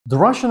The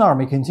Russian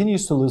army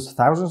continues to lose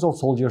thousands of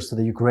soldiers to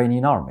the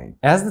Ukrainian army.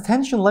 As the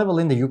tension level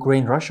in the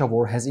Ukraine-Russia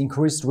war has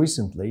increased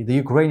recently, the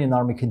Ukrainian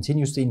army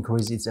continues to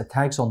increase its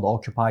attacks on the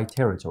occupied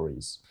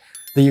territories.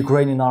 The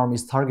Ukrainian army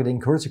is targeting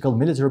critical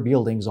military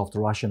buildings of the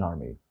Russian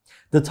army.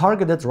 The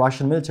targeted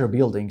Russian military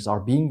buildings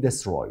are being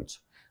destroyed.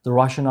 The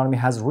Russian army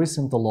has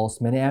recently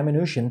lost many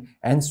ammunition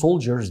and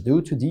soldiers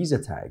due to these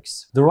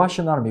attacks. The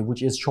Russian army,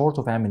 which is short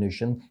of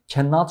ammunition,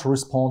 cannot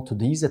respond to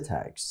these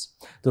attacks.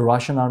 The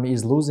Russian army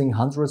is losing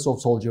hundreds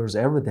of soldiers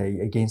every day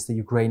against the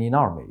Ukrainian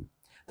army.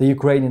 The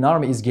Ukrainian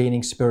army is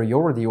gaining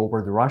superiority over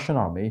the Russian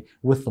army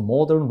with the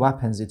modern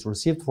weapons it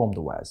received from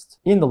the West.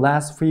 In the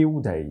last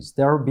few days,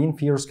 there have been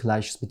fierce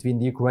clashes between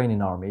the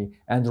Ukrainian army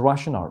and the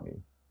Russian army.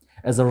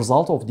 As a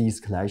result of these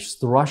clashes,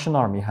 the Russian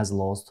army has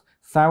lost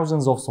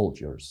thousands of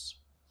soldiers.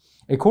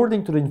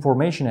 According to the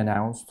information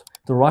announced,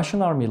 the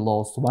Russian army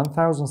lost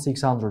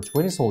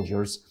 1,620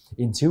 soldiers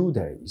in 2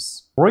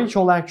 days. For each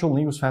all actual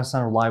news fast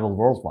and reliable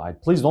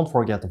worldwide, please don't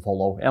forget to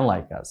follow and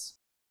like us.